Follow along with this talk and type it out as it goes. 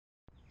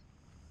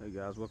Hey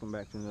guys, welcome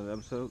back to another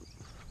episode.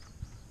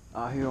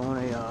 Out here on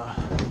a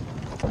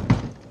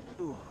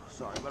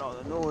sorry about all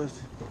the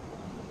noise.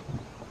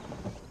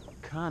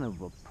 Kind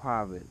of a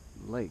private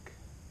lake,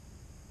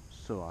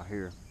 so I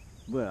hear,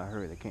 but I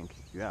heard they can't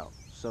kick you out.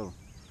 So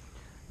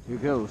here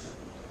goes.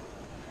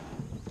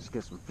 Let's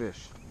get some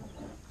fish.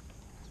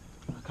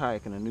 I'm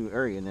kayaking a new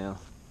area now.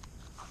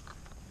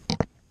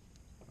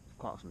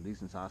 Caught some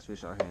decent sized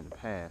fish out here in the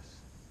past,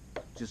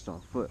 just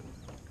on foot.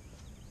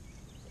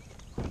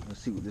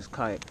 Let's see what this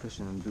kayak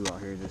fishing will do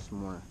out here this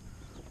morning.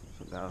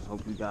 So guys,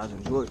 hope you guys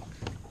enjoyed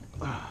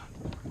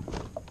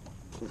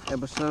this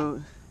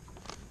episode.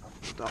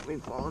 Stop me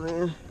falling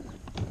in.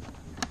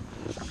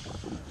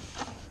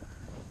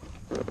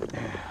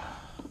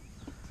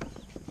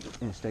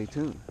 And stay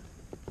tuned.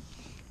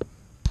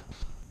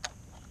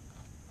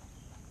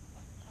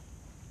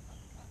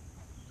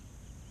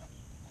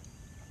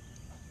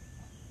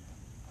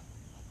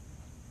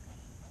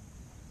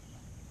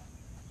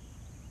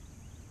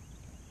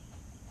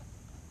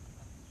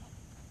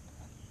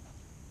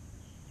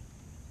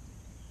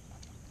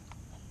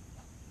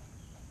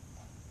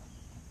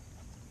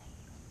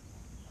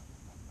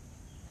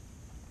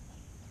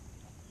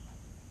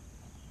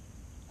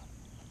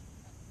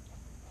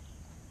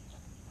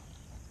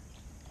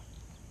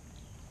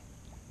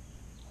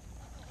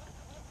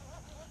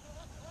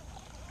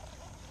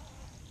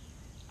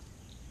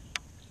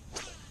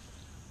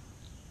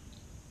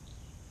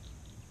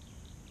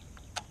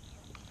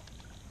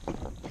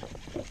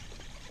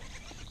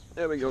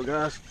 There we go,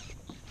 guys.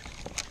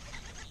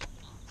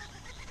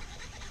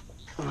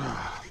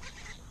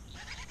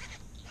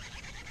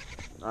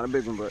 Not a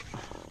big one, but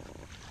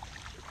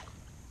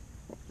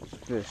it's a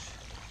fish.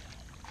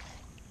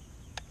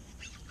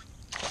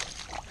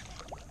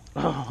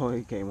 Oh,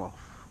 he came off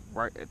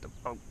right at the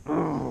boat.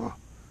 Oh.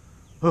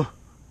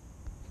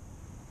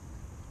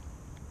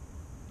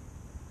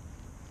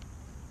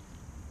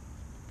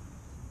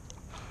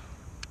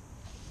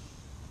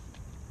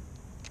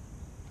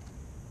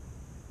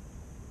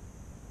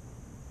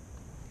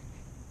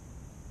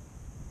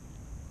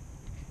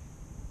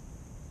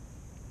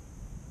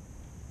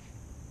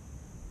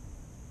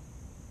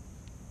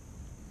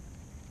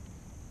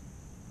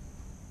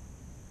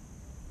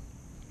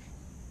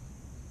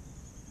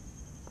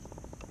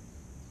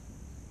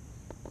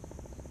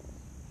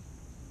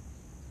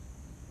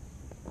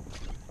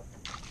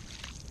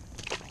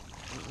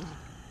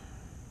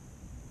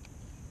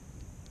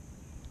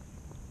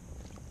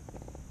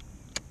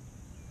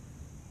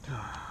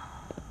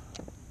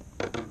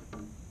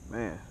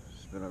 Man,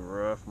 it's been a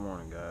rough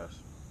morning, guys.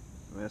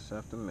 Miss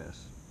after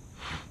miss.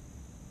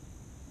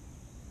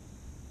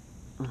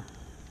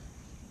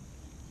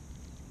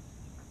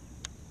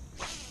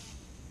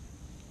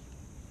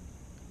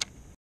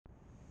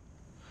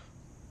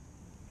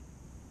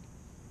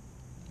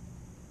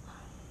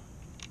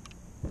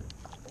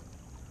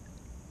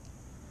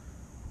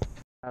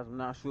 Guys, I'm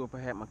not sure if I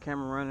had my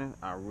camera running.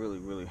 I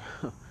really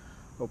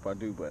hope I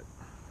do, but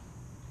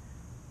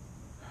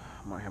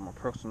I might have my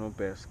personal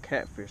best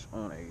catfish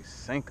on a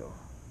Senko.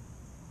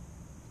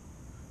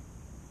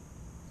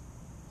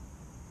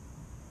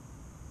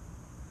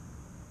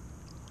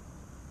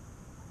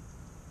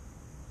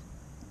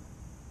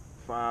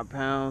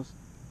 £5.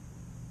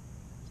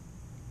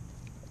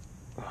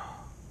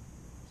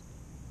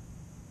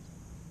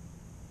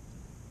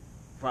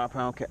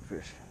 5-pound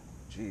catfish.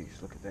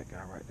 Jeez, look at that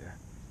guy right there.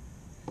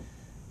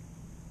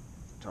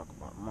 Talk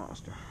about a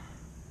monster.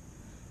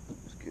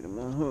 Let's get him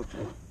unhooked.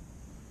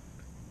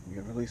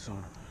 Get a release on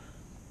him.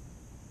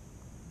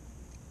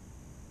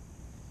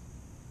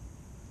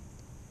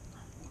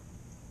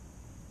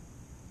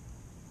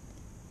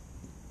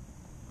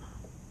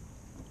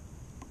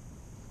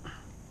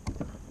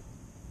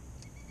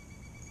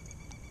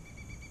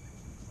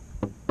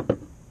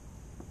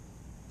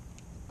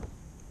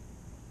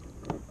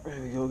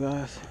 There we go,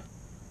 guys.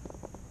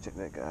 Check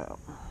that guy out.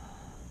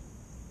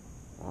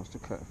 Monster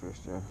catfish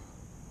there.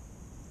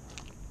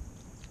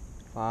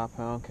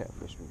 5-pound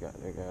catfish we got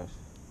there, guys.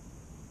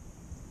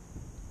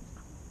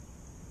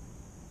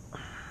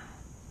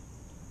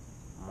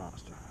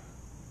 Monster.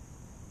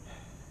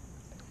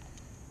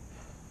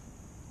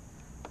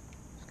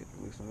 Let's get the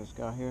release on this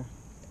guy here.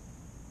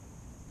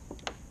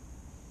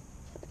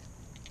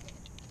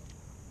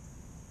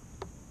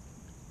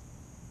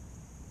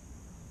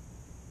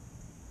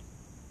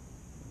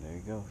 There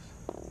he goes.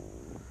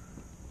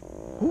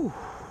 Whew.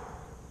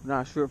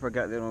 Not sure if I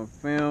got that on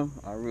film.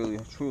 I really,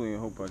 truly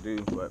hope I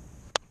do, but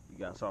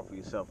you guys saw for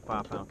yourself.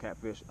 5-pound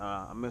catfish.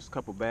 I missed a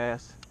couple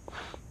bass.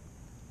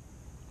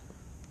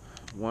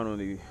 One on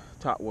the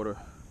top water.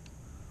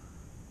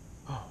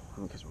 Oh,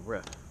 let me catch my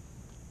breath.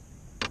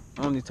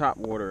 On the top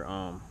water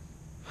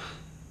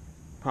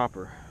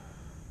popper.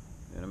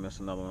 And I missed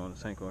another one on the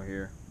Senko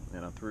here.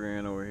 And I threw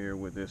in over here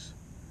with this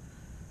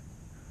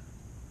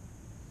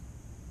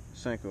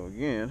Senko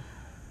again.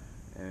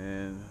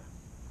 And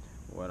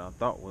what I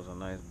thought was a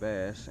nice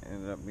bass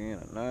ended up being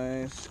a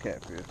nice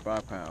catfish.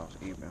 5 pounds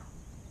even.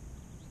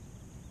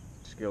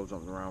 Scale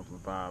jumped around from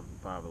 5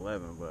 to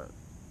 5.11, but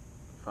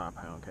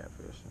 5-pound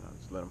catfish. You know,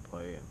 just let them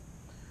play. And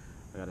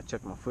I gotta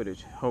check my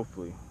footage.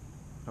 Hopefully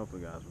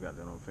guys, we got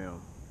that on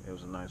film. It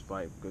was a nice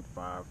fight, good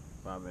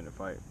 5-minute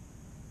fight.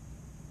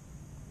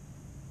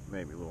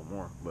 Maybe a little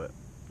more, but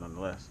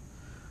nonetheless,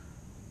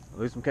 at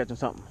least I'm catching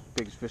something.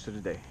 Biggest fish of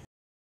the day.